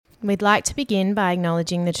We'd like to begin by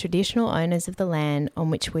acknowledging the traditional owners of the land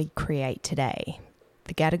on which we create today,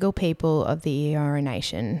 the Gadigal people of the Eora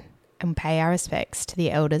Nation, and pay our respects to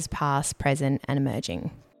the elders past, present and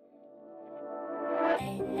emerging.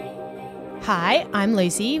 Hi, I'm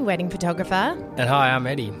Lucy, wedding photographer. And hi, I'm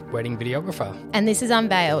Eddie, wedding videographer. And this is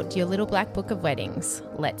Unveiled, your little black book of weddings.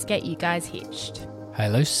 Let's get you guys hitched. Hey,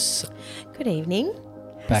 Luce. Good evening.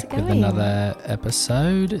 Back with another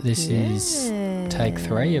episode. This is take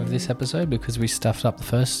 3 of this episode because we stuffed up the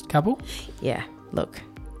first couple. Yeah, look,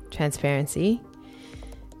 transparency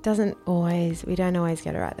we don't always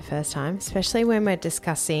get it right the first time, especially when we're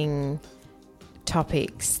discussing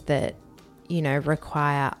topics that, you know,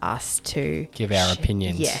 require us to give our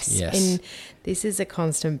opinions. Yes. And this is a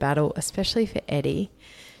constant battle, especially for Eddie,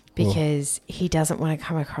 because he doesn't want to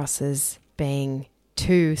come across as being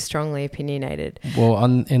too strongly opinionated. Well,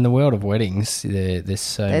 in the world of weddings,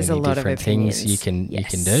 there's many a lot different of things you can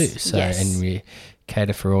do. So, and we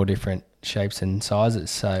cater for all different shapes and sizes.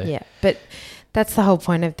 So yeah, but that's the whole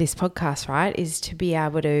point of this podcast, right? Is to be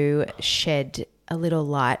able to shed a little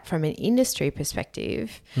light from an industry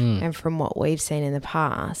perspective and from what we've seen in the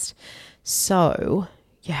past. So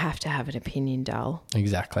you have to have an opinion, doll.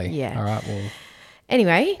 Exactly. Yeah. All right. Well.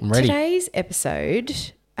 Anyway, today's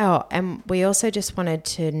episode. Oh, and we also just wanted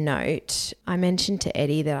to note, I mentioned to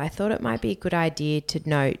Eddie that I thought it might be a good idea to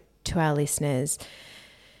note to our listeners,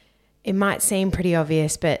 it might seem pretty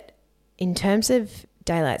obvious, but in terms of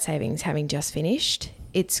daylight savings having just finished,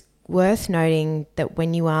 it's worth noting that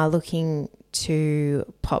when you are looking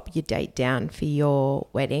to pop your date down for your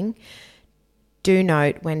wedding, do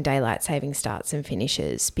note when daylight saving starts and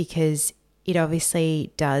finishes, because it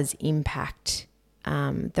obviously does impact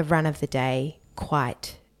the run of the day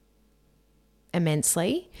quite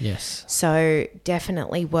immensely. Yes. So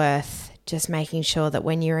definitely worth just making sure that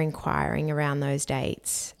when you're inquiring around those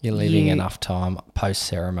dates, you're leaving enough time post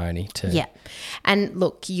ceremony to. Yeah. And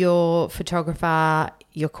look, your photographer,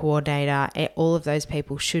 your coordinator, all of those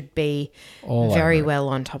people should be very well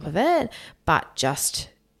on top of it. But just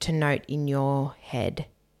to note in your head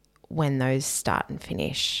when those start and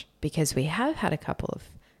finish, because we have had a couple of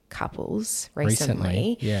couples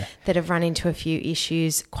recently that have run into a few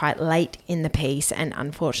issues quite late in the piece, and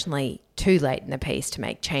unfortunately too late in the piece to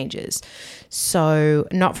make changes. So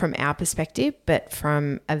not from our perspective, but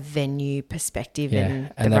from a venue perspective.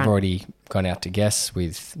 And they've already gone out to guests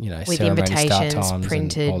with, you know, with ceremony invitations, start times,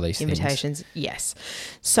 printed and all these invitations. Things. Yes.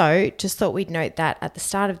 So just thought we'd note that at the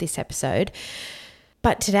start of this episode.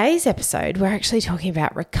 But today's episode, we're actually talking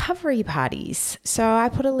about recovery parties. So I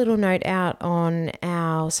put a little note out on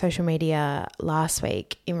our social media last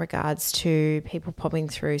week in regards to people popping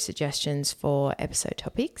through suggestions for episode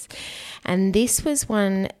topics. And this was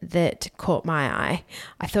one that caught my eye.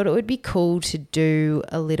 I thought it would be cool to do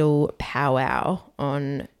a little powwow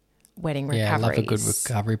on wedding recoveries. Yeah, I love a good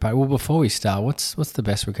recovery party. Well, before we start, what's the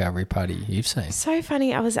best recovery party you've seen? So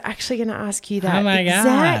funny. I was actually going to ask you that. Oh my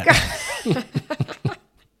God.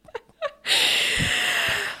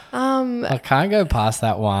 I can't go past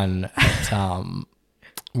that one at,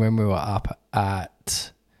 when we were up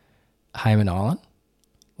at Hayman Island.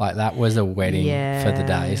 Like, that was a wedding for the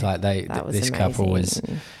days. Like, this couple was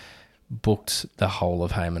booked the whole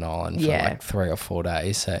of Hayman Island for like 3 or 4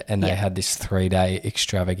 days. So, and they had this 3-day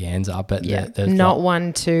extravaganza. But not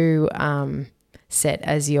one to set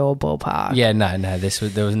as your ballpark. Yeah, no.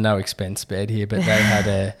 There was no expense spared here, but they had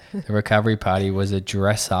the recovery party was a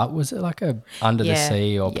dress up. Was it like a under the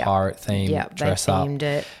sea or pirate theme dress up? Themed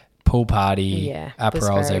it. Pool party,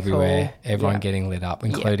 aperols everywhere, cool. Everyone getting lit up,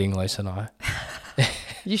 including Luce and I.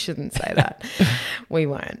 You shouldn't say that. We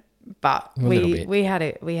won't. But we had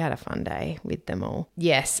a fun day with them all.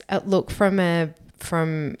 Yes. Look, from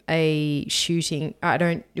a shooting,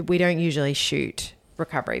 we don't usually shoot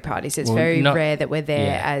recovery parties. It's very rare that we're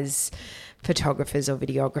there as photographers or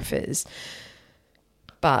videographers.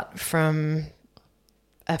 But from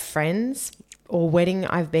a friend's or wedding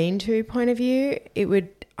I've been to point of view,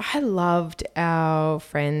 I loved our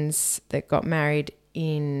friends that got married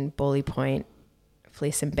in Bawley Point,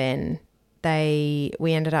 Fliss and Ben.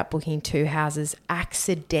 We ended up booking 2 houses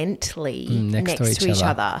accidentally next to each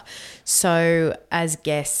other. So as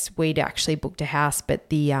guests, we'd actually booked a house, but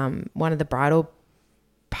the one of the bridal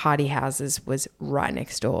party houses was right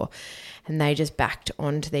next door, and they just backed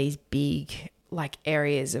onto these big like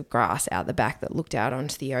areas of grass out the back that looked out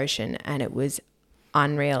onto the ocean, and it was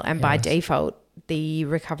unreal. And by default, the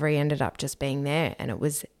recovery ended up just being there, and it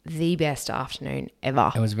was the best afternoon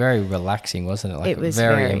ever. It was very relaxing, wasn't it? Like, it was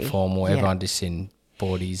very informal. Everyone just in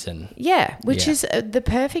boardies and which is the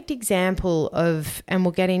perfect example of, and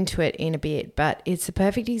we'll get into it in a bit, but it's the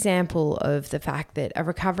perfect example of the fact that a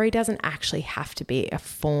recovery doesn't actually have to be a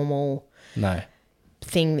formal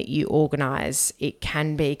thing that you organise. It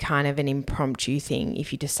can be kind of an impromptu thing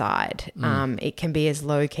if you decide. It can be as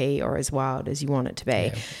low key or as wild as you want it to be.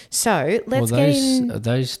 Yeah. So let's get in.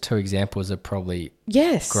 Those two examples are probably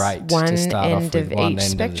great one to start end off with. Of One each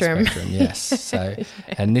end spectrum. of the spectrum. Yes. So,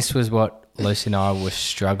 and this was what Lucy and I were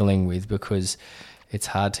struggling with, because it's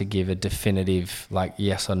hard to give a definitive like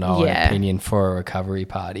yes or no opinion for a recovery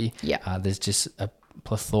party. Yeah. There's just a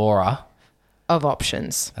plethora of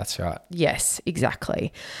options. That's right. Yes,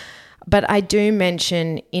 exactly. But I do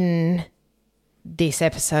mention in this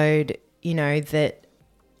episode, you know, that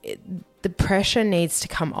the pressure needs to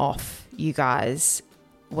come off you guys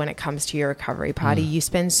when it comes to your recovery party. You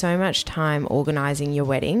spend so much time organising your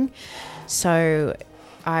wedding. So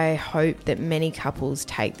I hope that many couples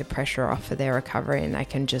take the pressure off of their recovery and they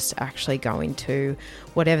can just actually go into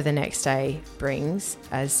whatever the next day brings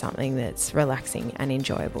as something that's relaxing and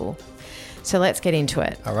enjoyable. So let's get into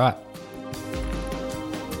it. All right.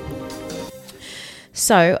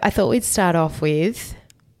 So I thought we'd start off with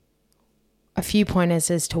a few pointers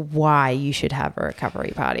as to why you should have a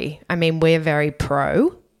recovery party. I mean, we're very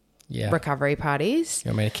pro recovery parties. You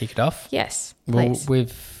want me to kick it off? Yes, please. Well,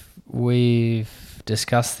 we've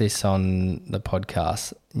discussed this on the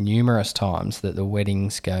podcast numerous times, that the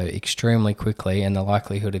weddings go extremely quickly and the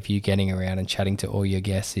likelihood of you getting around and chatting to all your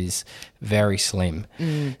guests is very slim.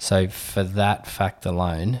 So for that fact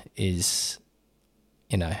alone is,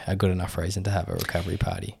 you know, a good enough reason to have a recovery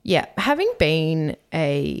party. Yeah. Having been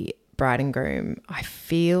a bride and groom, I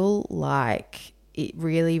feel like it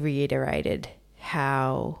really reiterated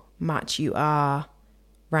how much you are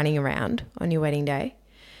running around on your wedding day.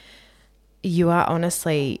 You are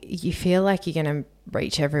honestly, you feel like you're going to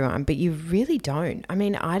reach everyone, but you really don't. I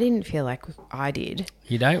mean, I didn't feel like I did.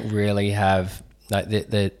 You don't really have like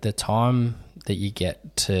the time that you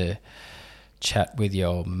get to chat with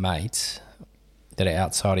your mates that are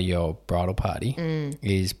outside of your bridal party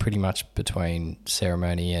is pretty much between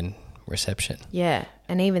ceremony and reception. Yeah.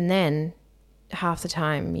 And even then, half the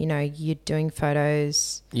time, you know, you're doing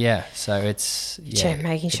photos. Yeah. So it's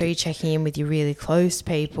making sure you're checking in with your really close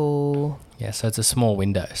people. Yeah. So it's a small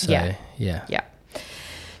window. So yeah.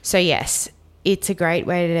 So yes, it's a great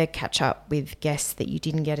way to catch up with guests that you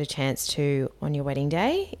didn't get a chance to on your wedding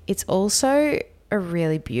day. It's also a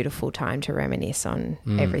really beautiful time to reminisce on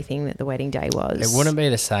everything that the wedding day was. It wouldn't be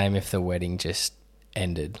the same if the wedding just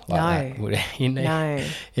ended like that, would it? You know, no.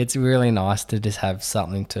 It's really nice to just have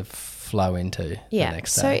something to flow into the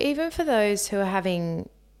next day. So even for those who are having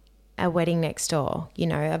a wedding next door, you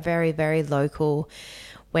know, a very, very local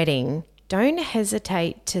wedding, don't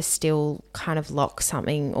hesitate to still kind of lock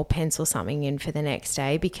something or pencil something in for the next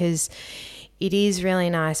day, because it is really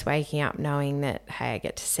nice waking up knowing that, hey, I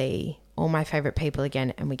get to see all my favourite people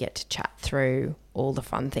again and we get to chat through all the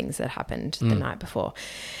fun things that happened the night before.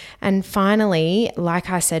 And finally, like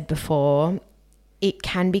I said before, it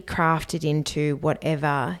can be crafted into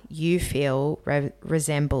whatever you feel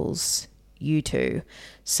resembles you two.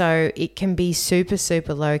 So it can be super,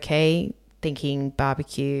 super low key, thinking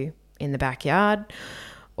barbecue in the backyard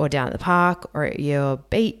or down at the park or at your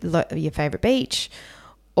favourite beach,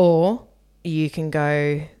 or you can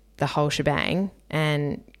go the whole shebang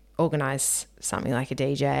and organise something like a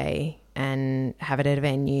DJ and have it at a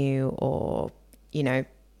venue, or, you know,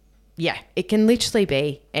 it can literally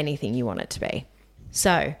be anything you want it to be.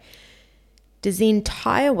 So, does the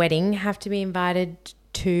entire wedding have to be invited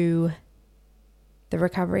to the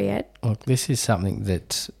recovery, Ed? Look, this is something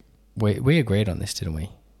that we agreed on this, didn't we?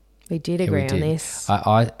 We did agree on this.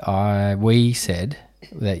 We said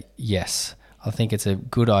that, yes, I think it's a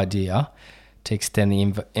good idea to extend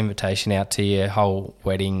the invitation out to your whole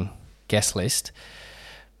wedding guest list,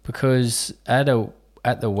 because at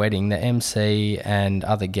the wedding, the MC and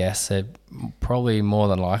other guests are probably more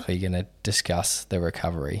than likely going to discuss the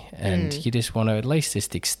recovery, and you just want to at least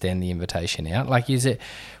just extend the invitation out. Like,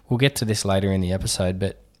 we'll get to this later in the episode,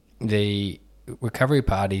 but the recovery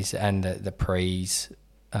parties and the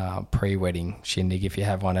pre-wedding shindig, if you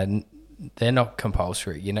have one, and they're not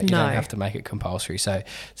compulsory. You don't have to make it compulsory. So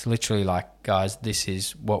it's literally like, guys, this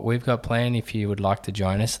is what we've got planned. If you would like to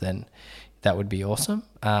join us, then that would be awesome.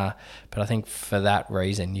 But I think for that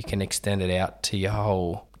reason, you can extend it out to your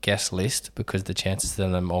whole guest list, because the chances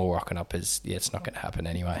of them all rocking up is, it's not going to happen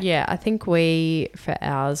anyway. Yeah, I think for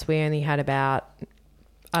ours, we only had about,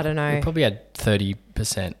 I don't know. We probably had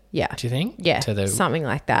 30%. Yeah. Do you think? Yeah, something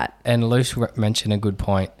like that. And Luce mentioned a good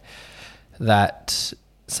point, that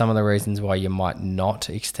some of the reasons why you might not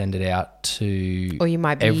extend it out to or you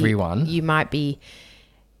might be, everyone. You might be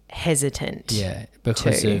hesitant. Yeah,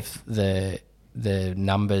 because of the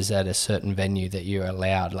numbers at a certain venue that you're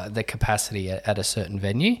allowed, like the capacity at a certain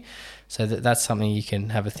venue. So that's something you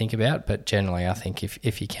can have a think about. But generally, I think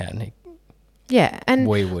if you can, and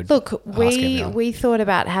we would look. We thought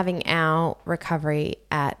about having our recovery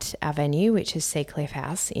at our venue, which is Seacliff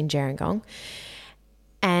House in Gerringong,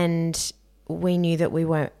 and we knew that we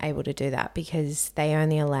weren't able to do that because they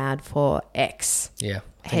only allowed for X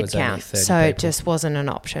head count. So people. It just wasn't an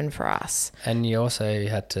option for us. And you also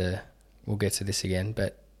had to, we'll get to this again,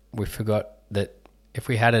 but we forgot that if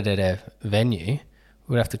we had it at a venue,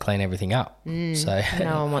 we'd have to clean everything up. So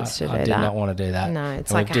no one wants to do that. I did not want to do that. No,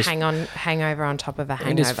 it's like a hangover on top of a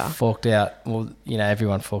hangover. We just forked out,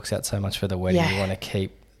 everyone forks out so much for the wedding. You want to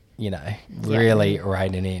keep, really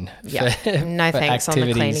reining in. Yeah. No thanks on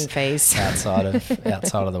the cleaning fees. outside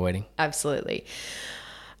of the wedding. Absolutely.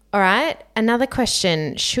 All right. Another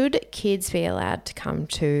question. Should kids be allowed to come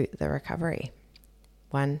to the recovery?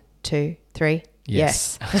 1, 2, 3.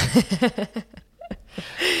 Yes.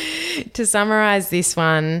 To summarize this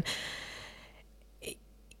one,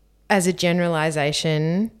 as a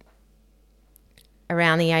generalization,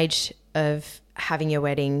 around the age of having your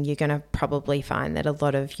wedding, you're going to probably find that a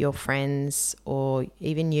lot of your friends or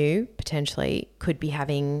even you potentially could be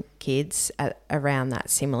having kids at around that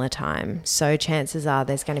similar time. So chances are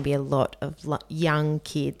there's going to be a lot of young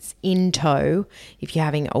kids in tow if you're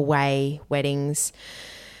having away weddings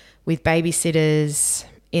with babysitters,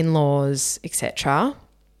 in-laws, etc.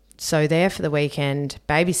 So there for the weekend,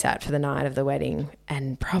 babysat for the night of the wedding,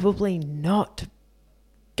 and probably not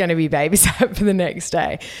going to be babysat for the next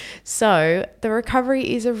day. So the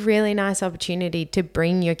recovery is a really nice opportunity to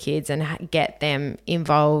bring your kids and get them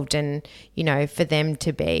involved and, for them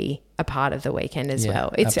to be a part of the weekend as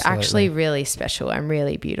well. It's actually really special and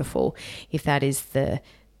really beautiful if that is the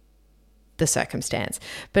circumstance.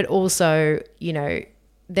 But also,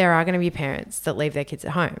 there are going to be parents that leave their kids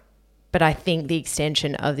at home. But I think the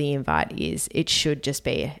extension of the invite is it should just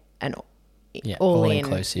be an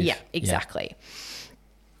all-inclusive. Yeah, exactly. Yeah.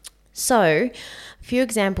 So a few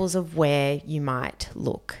examples of where you might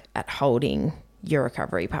look at holding your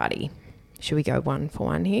recovery party. Should we go one for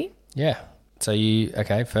one here? Yeah. So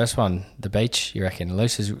first one, the beach, you reckon?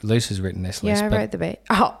 Luce has written this list. Yeah, I wrote the beach.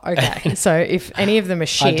 Oh, okay. So if any of them are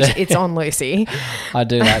shit, it's on Lucy. I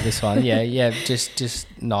do like this one. Yeah, just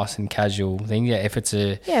nice and casual thing. Yeah, if it's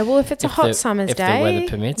a hot summer's day. If the weather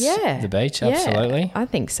permits, the beach, absolutely. I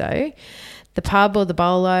think so. The pub or the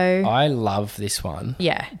bolo. I love this one.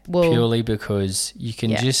 Yeah. Purely because you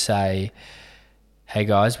can just say, hey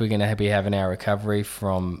guys, we're going to be having our recovery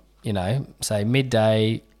from, say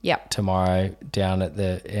midday tomorrow down at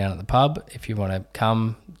the pub. If you want to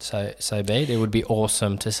come, so be it. It would be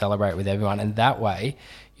awesome to celebrate with everyone. And that way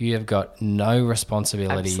you have got no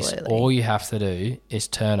responsibilities. Absolutely. All you have to do is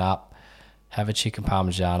turn up, have a chicken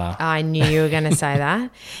parmigiana. I knew you were going to say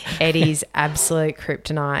that. Eddie's absolute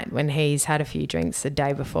kryptonite when he's had a few drinks the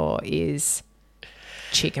day before is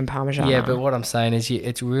chicken parmigiana. Yeah, but what I'm saying is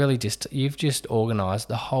it's really you've just organised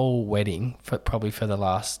the whole wedding for the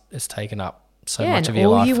last, it's taken up so much of your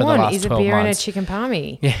life for the last 12 months. All you want is a beer and a chicken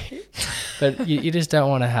parmy. Yeah. But you just don't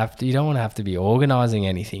want to have to be organising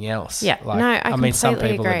anything else. Yeah. I mean, some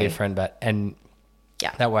people agree. are different,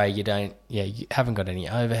 that way you haven't got any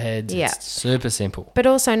overheads. Yeah. It's super simple. But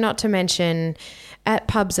also not to mention at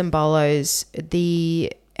pubs and bolos,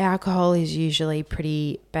 the alcohol is usually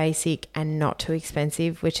pretty basic and not too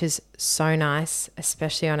expensive, which is so nice,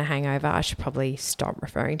 especially on a hangover. I should probably stop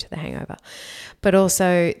referring to the hangover. But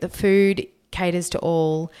also the food caters to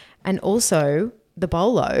all, and also the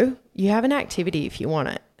bolo, you have an activity if you want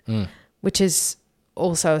it, which is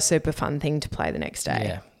also a super fun thing to play the next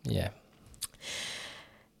day. Yeah.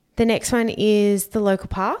 The next one is the local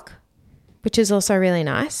park, which is also really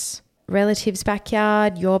nice. Relatives'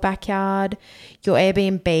 backyard, your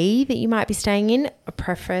Airbnb that you might be staying in. A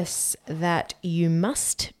preface that you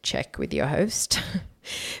must check with your host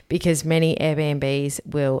because many Airbnbs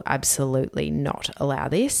will absolutely not allow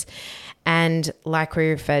this. And like we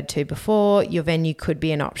referred to before, your venue could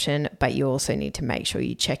be an option, but you also need to make sure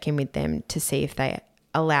you check in with them to see if they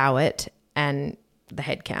allow it, and the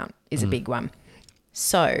head count is a big one.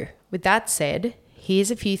 So with that said,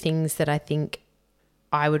 here's a few things that I think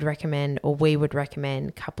I would recommend, or we would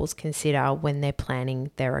recommend couples consider when they're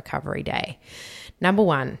planning their recovery day. Number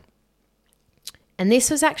one, and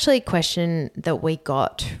this was actually a question that we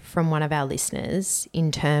got from one of our listeners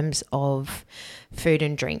in terms of food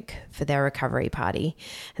and drink for their recovery party.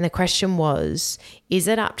 And the question was, is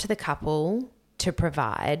it up to the couple to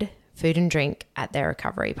provide food and drink at their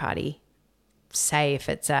recovery party, say if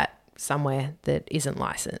it's at somewhere that isn't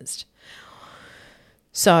licensed.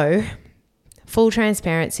 So, full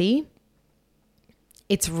transparency,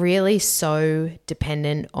 it's really so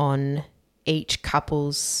dependent on each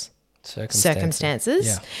couple's circumstances.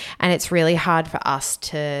 Yeah. And it's really hard for us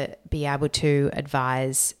to be able to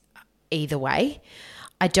advise either way.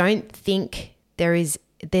 I don't think there's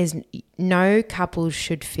no couple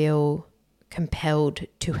should feel compelled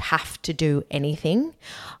to have to do anything.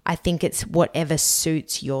 I think it's whatever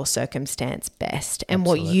suits your circumstance best and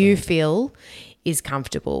what you feel is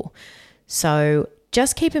comfortable. So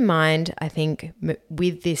just keep in mind, I think,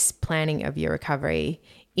 with this planning of your recovery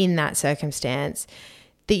in that circumstance,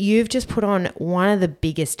 that you've just put on one of the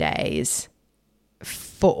biggest days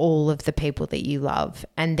for all of the people that you love,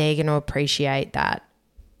 and they're going to appreciate that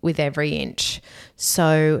with every inch.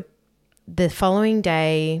 So the following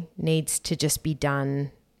day needs to just be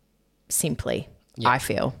done simply, I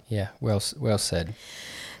feel. Yeah, well said.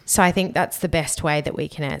 So I think that's the best way that we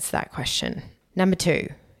can answer that question. Number 2,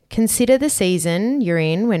 consider the season you're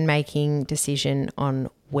in when making decision on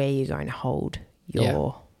where you're going to hold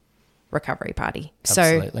your recovery party.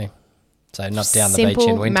 Absolutely. So not down the beach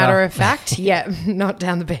in winter. Simple matter of fact, not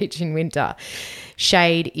down the beach in winter.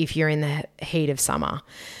 Shade if you're in the heat of summer.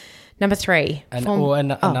 Number 3.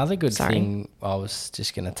 Another good thing I was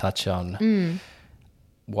just going to touch on,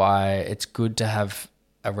 why it's good to have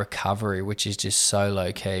a recovery, which is just so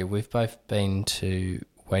low key. We've both been to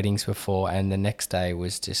weddings before, and the next day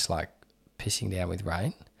was just like pissing down with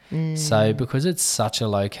rain. So because it's such a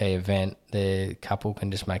low key event, the couple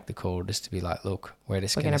can just make the call just to be like, look, we're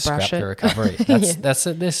just going to scrap the recovery.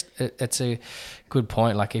 It's a good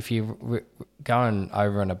point. Like if you're going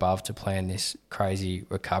over and above to plan this crazy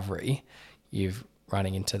recovery, you're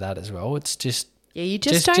running into that as well. It's just you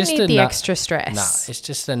just don't need the extra stress. No, it's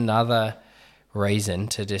just another reason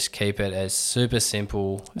to just keep it as super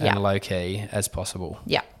simple and low key as possible.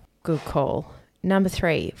 Yeah, good call. Number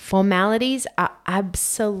 3, formalities are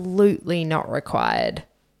absolutely not required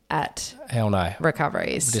at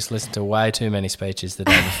recoveries. We just listened to way too many speeches the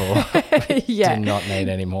day before. Did not need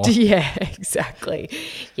any more. Yeah, exactly.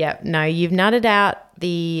 Yeah, no, you've nutted out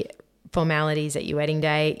the formalities at your wedding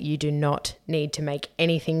day. You do not need to make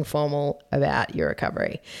anything formal about your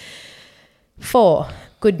recovery. 4,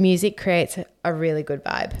 good music creates a really good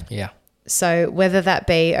vibe. Yeah. So whether that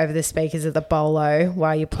be over the speakers of the bolo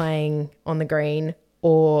while you're playing on the green,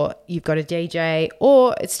 or you've got a DJ,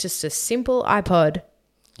 or it's just a simple iPod,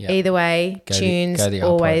 either way, they're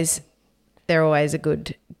always a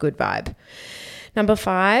good vibe. Number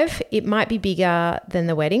 5, it might be bigger than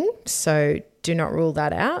the wedding, so do not rule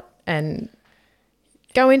that out and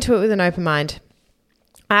go into it with an open mind.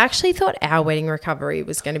 I actually thought our wedding recovery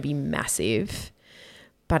was going to be massive,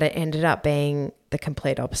 but it ended up being the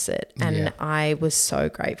complete opposite. And I was so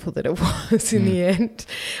grateful that it was in the end.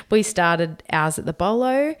 We started ours at the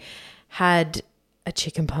bolo, had a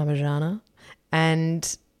chicken parmigiana,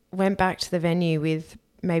 and went back to the venue with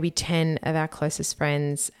maybe 10 of our closest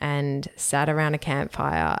friends and sat around a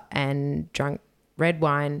campfire and drank red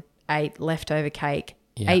wine, ate leftover cake,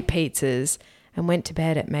 ate pizzas, and went to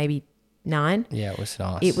bed at maybe 9. Yeah, it was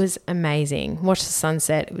nice. It was amazing. Watched the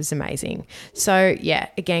sunset. It was amazing. So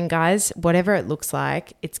again, guys, whatever it looks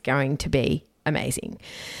like, it's going to be amazing.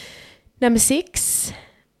 Number 6,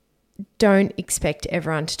 don't expect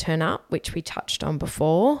everyone to turn up, which we touched on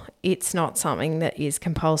before. It's not something that is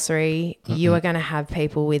compulsory. You are going to have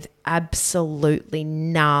people with absolutely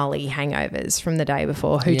gnarly hangovers from the day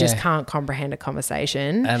before who just can't comprehend a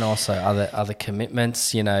conversation. And also other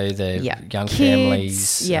commitments, the young kids,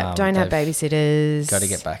 families. Don't have babysitters. Got to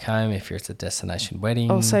get back home if it's a destination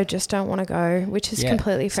wedding. Also just don't want to go, which is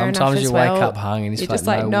completely fair enough as well. Sometimes you wake up hung and you're just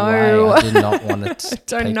like, no way, I do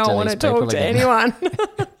not want to talk to anyone.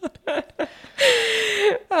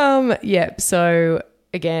 So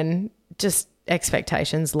again, just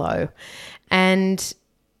expectations low. And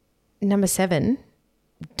number 7,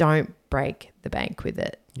 don't break the bank with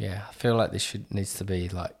it. Yeah, I feel like this needs to be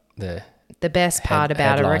like the best part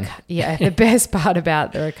about the best part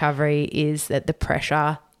about the recovery is that the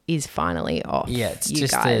pressure is finally off. Yeah,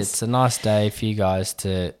 it's a nice day for you guys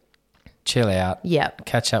to chill out. Yep.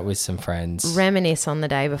 Catch up with some friends. Reminisce on the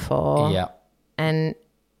day before. Yep. And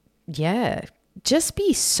just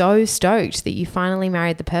be so stoked that you finally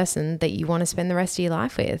married the person that you want to spend the rest of your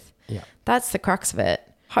life with. Yeah. That's the crux of it.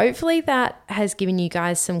 Hopefully that has given you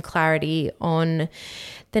guys some clarity on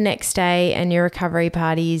the next day and your recovery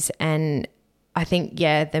parties. And I think,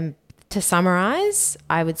 to summarize,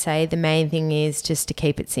 I would say the main thing is just to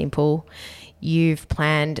keep it simple. You've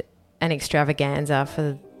planned an extravaganza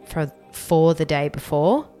for the day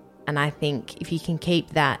before. And I think if you can keep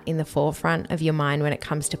that in the forefront of your mind when it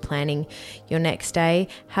comes to planning your next day,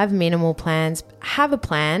 have minimal plans, have a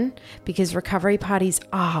plan, because recovery parties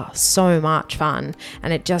are so much fun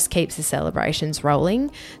and it just keeps the celebrations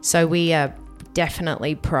rolling. So we are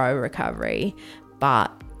definitely pro recovery,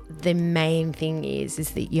 but the main thing is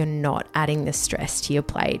that you're not adding the stress to your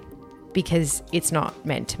plate, because it's not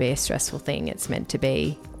meant to be a stressful thing. It's meant to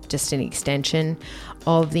be just an extension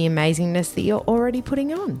of the amazingness that you're already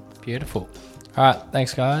putting on. Beautiful. All right.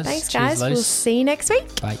 Thanks, guys. Thanks, guys. We'll see you next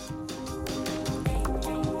week. Bye.